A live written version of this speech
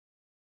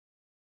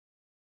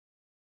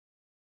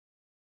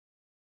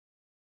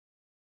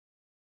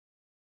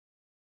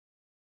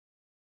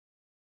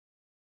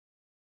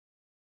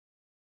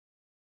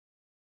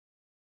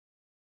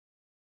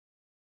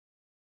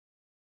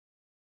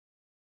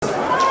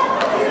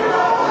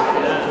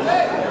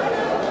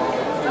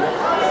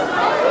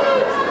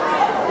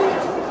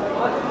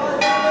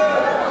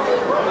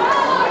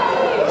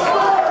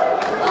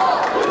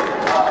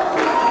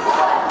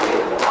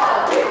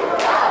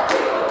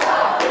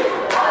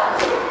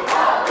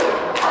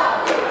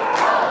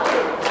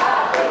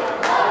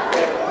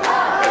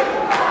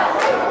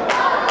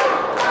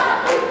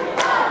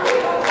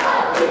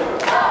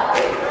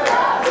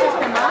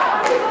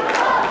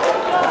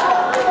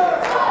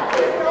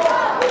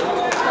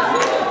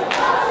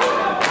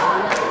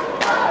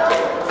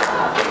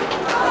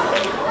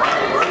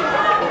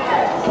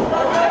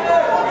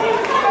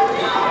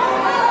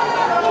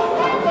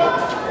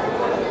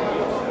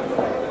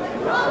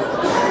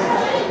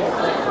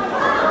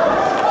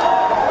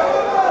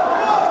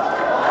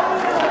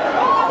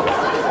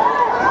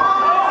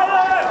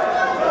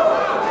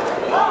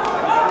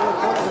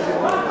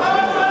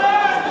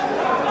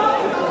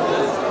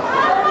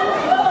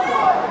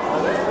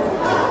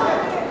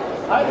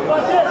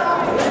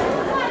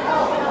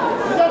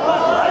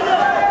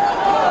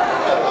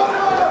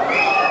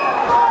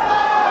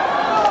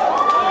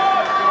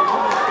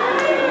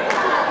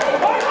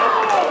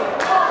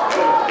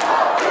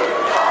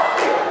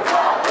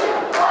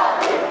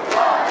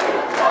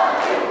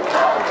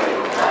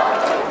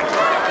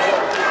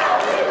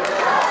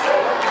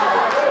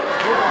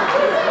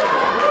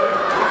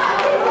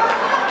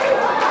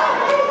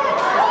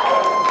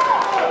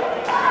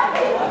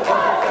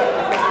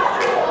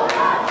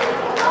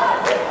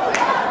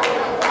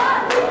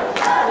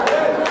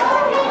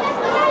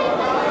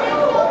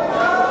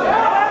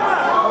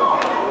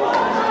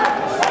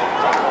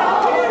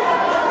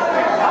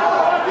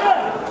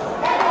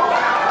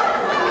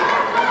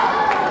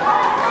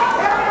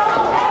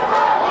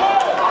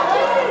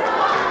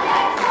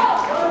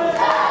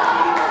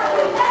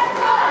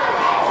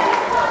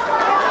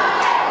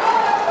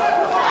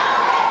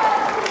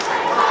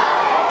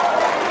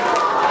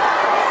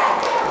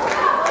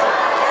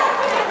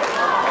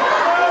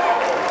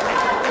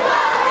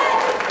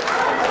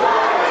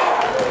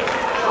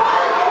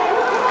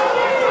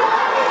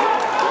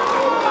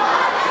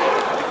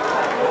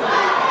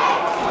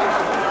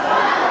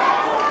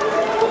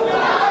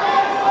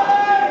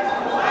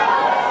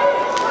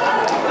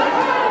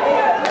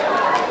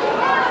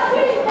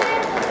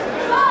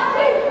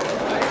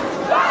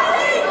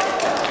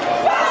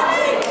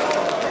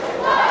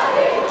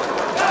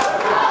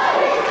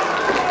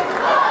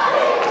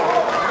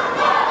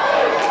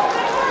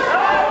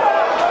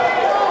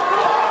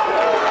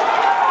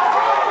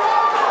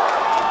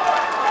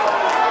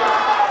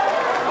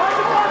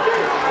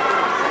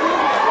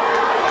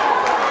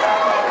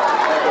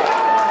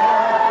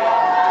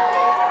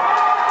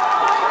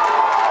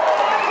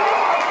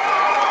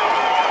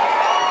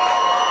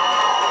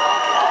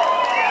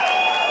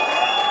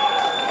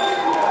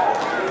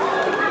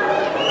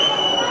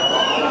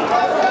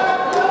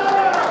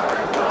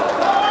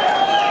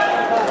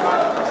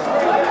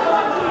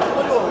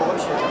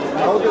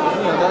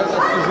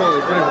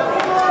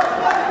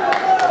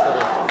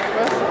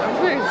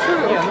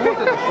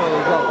это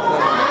что зал?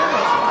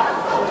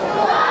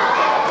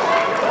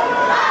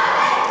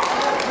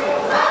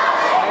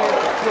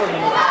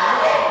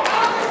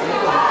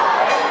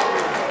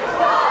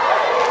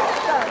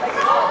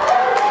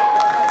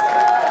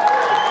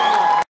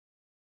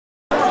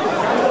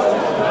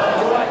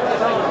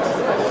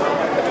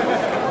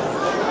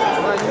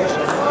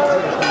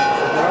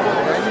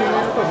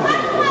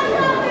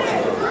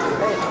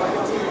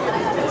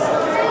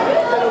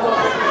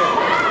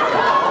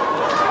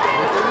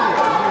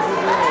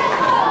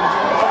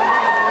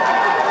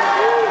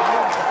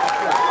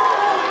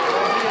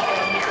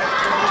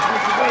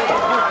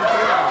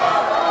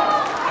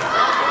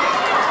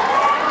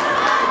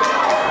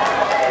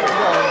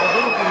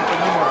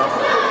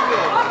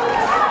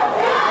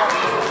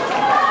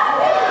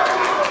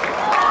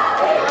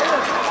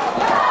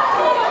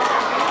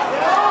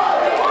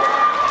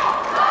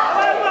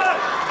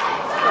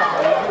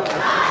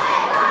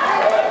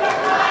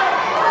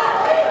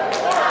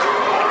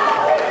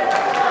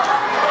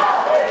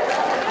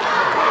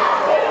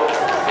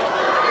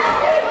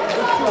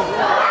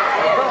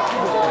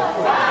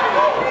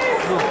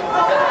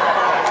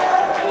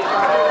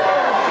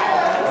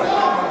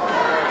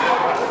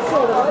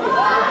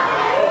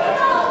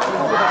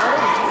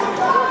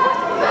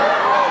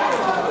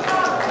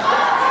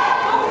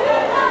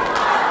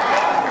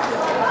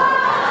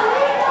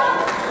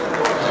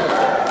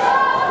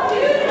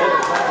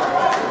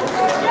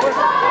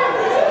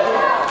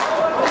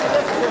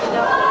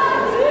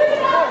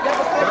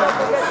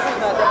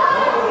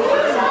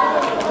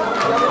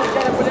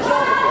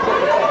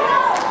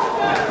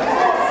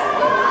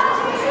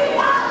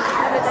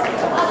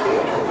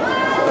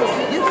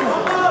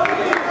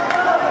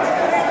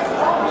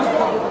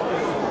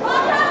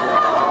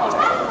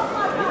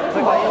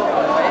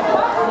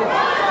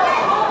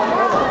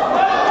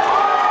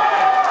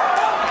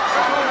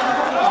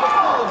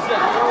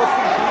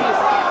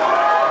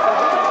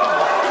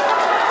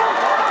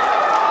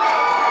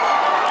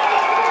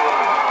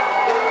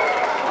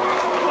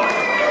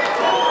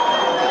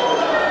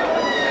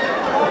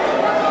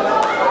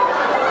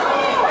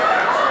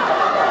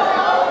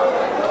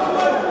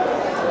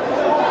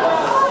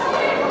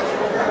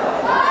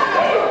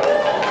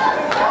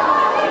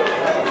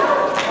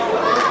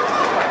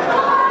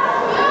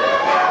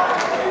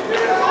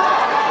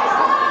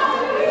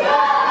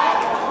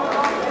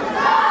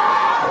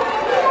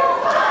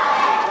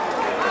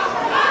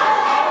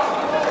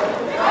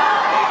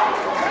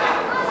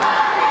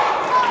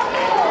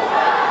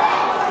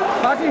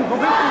 Fatih, wo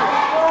bist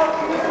du?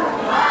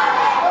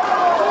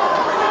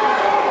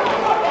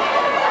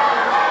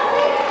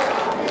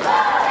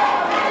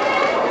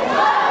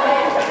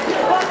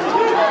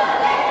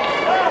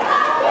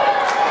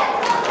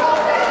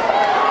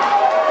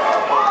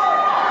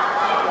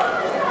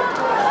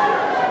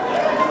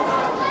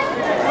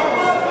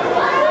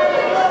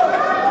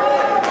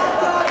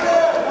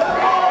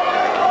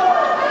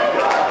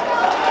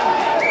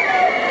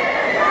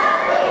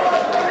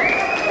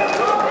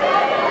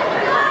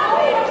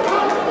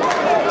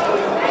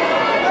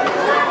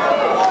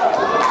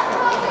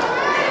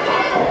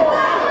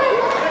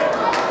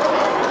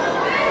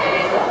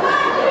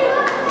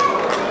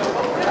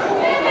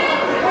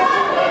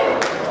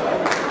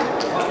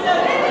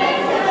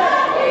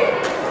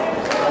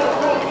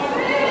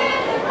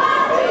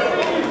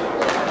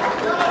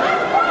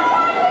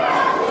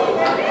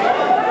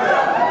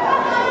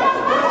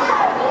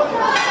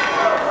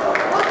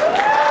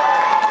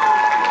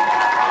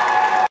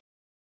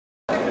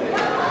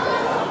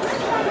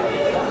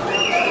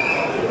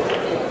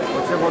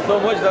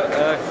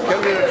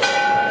 Können wir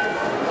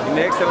die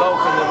nächste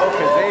laufende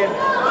Woche sehen?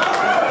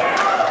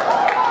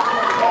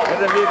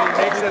 Werden wir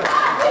die nächste...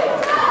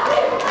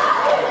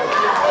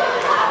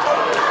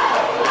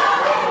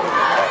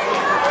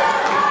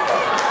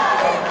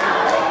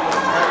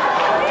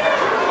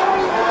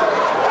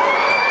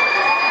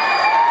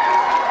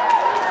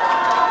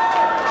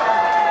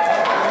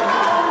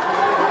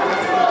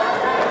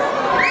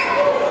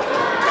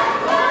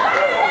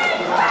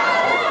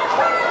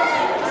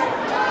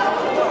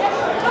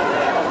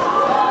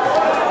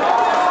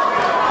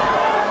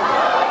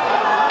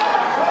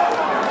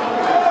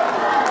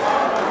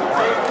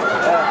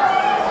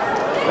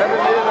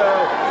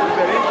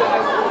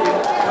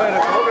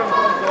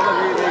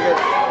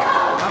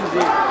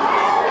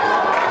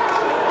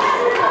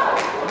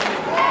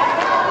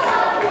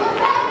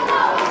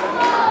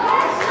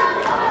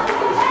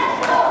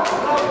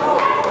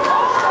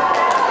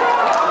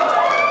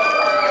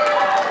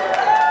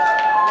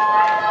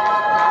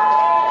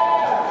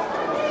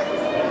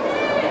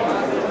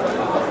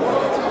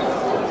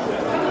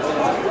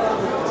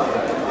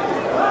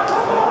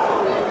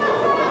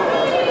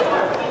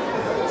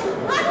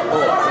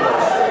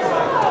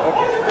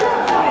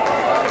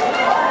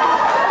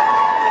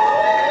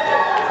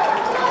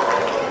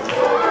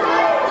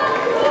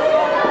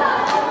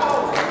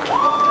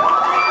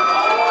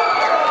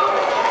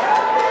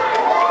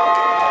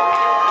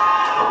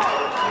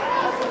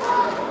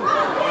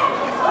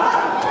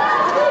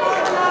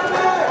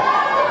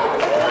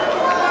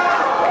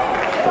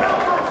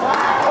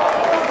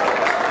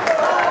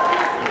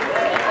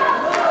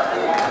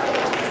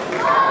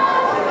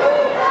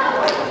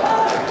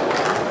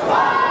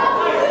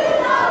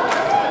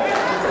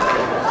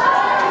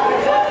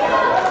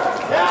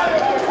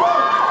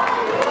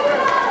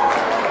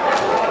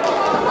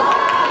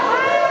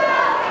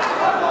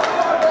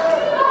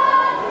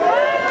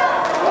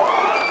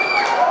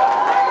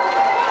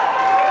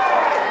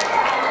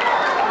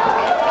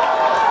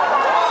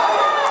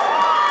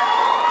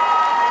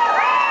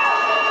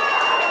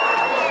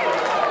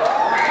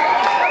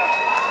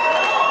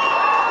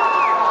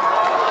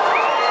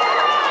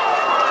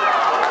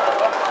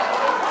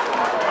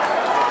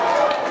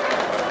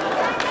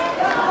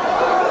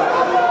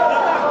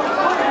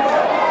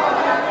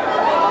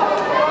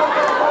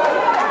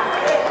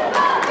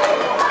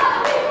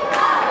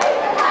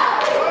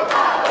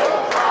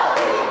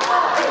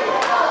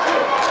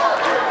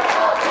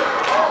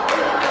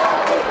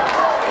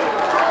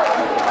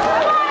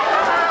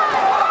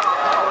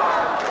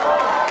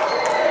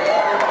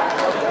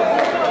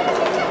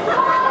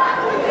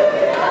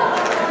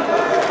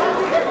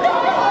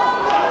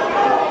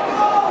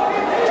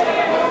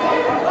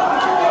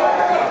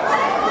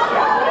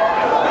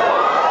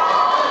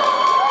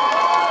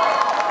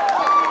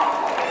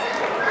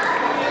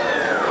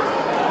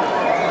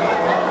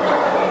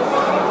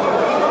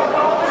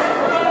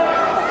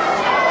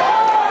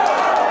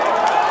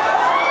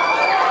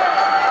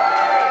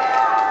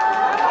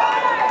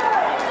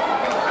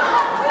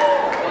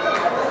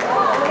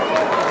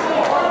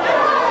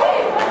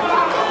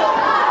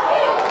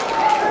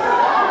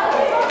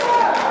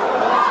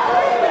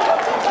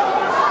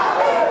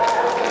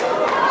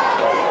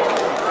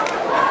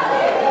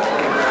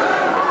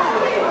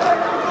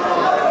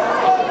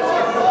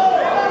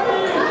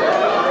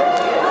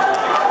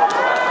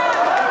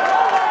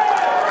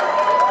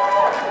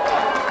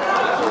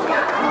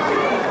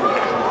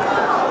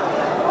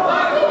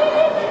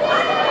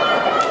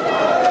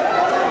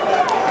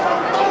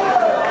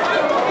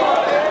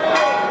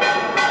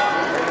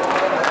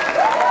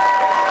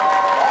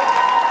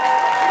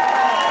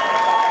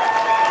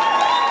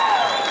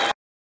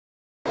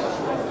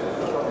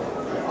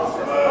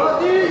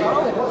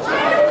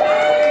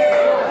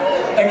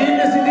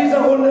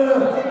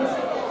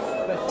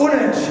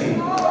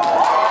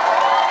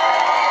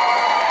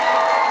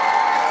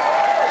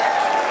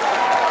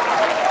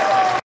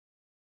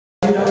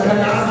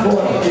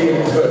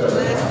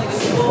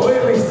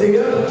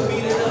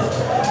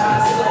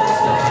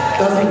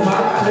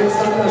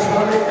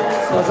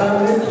 was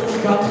einem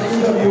insgesamt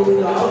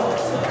Interview darf.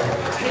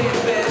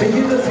 Mich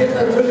interessiert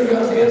natürlich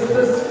als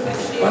erstes,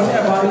 was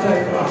er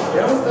weiterhin macht.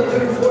 Wir haben uns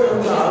natürlich vorher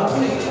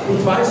unterhalten.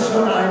 Ich weiß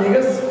schon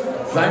einiges.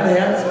 Sein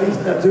Herz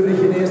liegt natürlich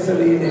in erster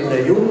Linie in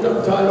der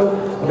Jugendabteilung.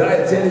 Und da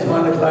erzähle ich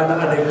mal eine kleine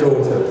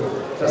Anekdote.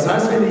 Das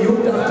heißt, wenn die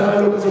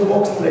Jugendabteilung zum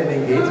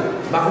Boxtraining geht,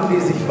 machen die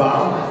sich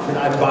warm mit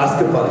einem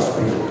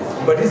Basketballspiel.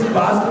 Und bei diesem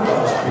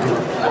Basketballspiel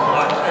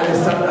hat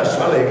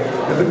Chwalek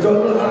eine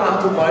besondere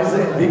Art und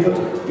Weise entwickelt,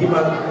 wie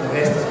man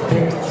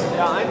Respekt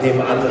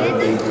dem anderen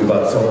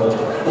gegenüber zollt.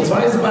 Und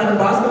zwar ist es bei einem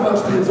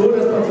Basketballspiel so,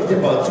 dass man sich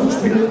den Ball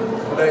zuspielt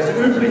und da ist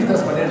üblich,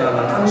 dass man den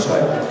anderen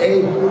anschreibt,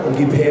 ey und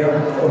gib her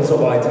und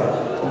so weiter.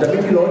 Und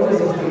damit die Leute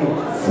sich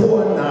die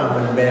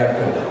Vornamen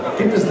merken,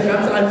 gibt es eine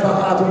ganz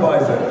einfache Art und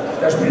Weise.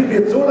 Das Spiel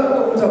wird so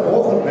lange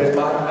unterbrochen, wenn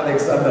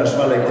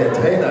Chwalek der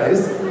Trainer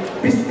ist,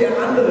 bis der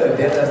andere,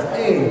 der das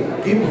ey,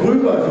 gib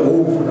rüber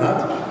gerufen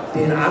hat,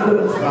 den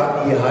anderen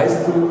fragt, wie heißt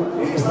du,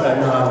 wie ist dein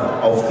Name?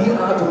 Auf die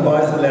Art und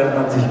Weise lernt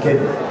man sich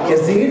kennen. Ihr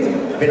seht,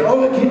 wenn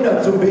eure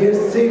Kinder zum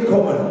BSC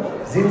kommen,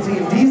 sind sie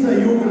in dieser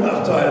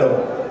Jugendabteilung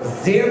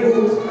sehr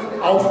gut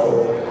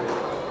aufgehoben.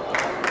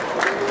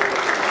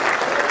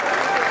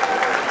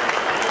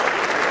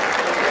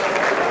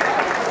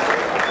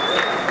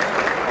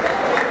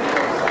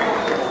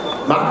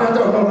 Marc hat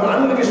auch noch eine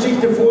andere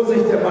Geschichte vor sich.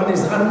 Der Mann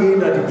ist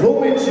angehender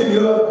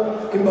Diplom-Ingenieur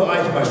im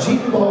Bereich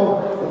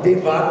Maschinenbau und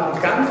dem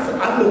warten ganz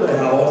andere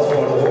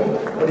Herausforderungen.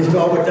 Und ich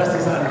glaube, das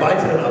ist einen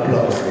weiteren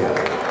Applaus wert.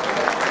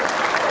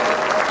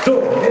 So,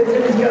 und jetzt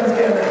hätte ich ganz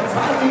gerne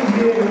Fatih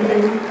hier im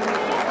Ring,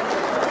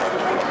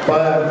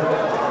 weil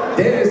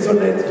der ist so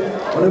nett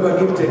und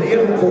übergibt den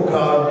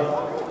Ehrenpokal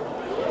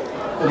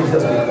und nicht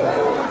das Mikro.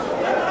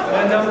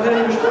 Meine Damen und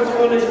Herren,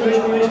 ich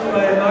möchte mich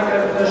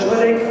bei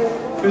Chwalek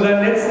für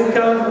seinen letzten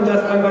Kampf und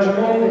das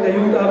Engagement in der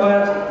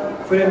Jugendarbeit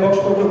für den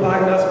Boxsportclub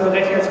Hagen Haspe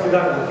recht herzlich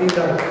bedanken. Vielen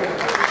Dank.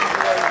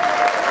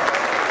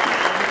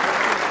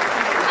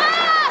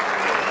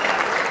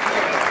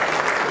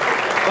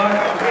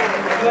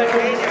 Vielleicht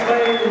noch zwei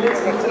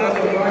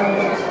letzte Fragen.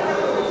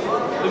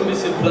 Ein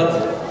bisschen platt.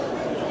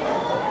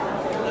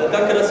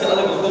 Danke, dass ihr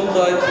alle gekommen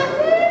seid.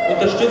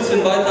 Unterstützt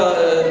ihn weiter,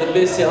 den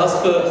BSC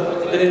Haspe.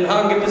 Denn in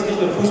Hagen gibt es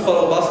nicht nur Fußball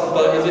und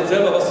Basketball. Ihr seht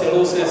selber, was hier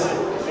los ist.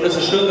 Und es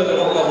ist schön, wenn wir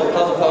noch mal so ein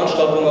paar so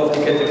Veranstaltungen auf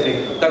die Kette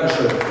kriegen.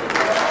 Dankeschön.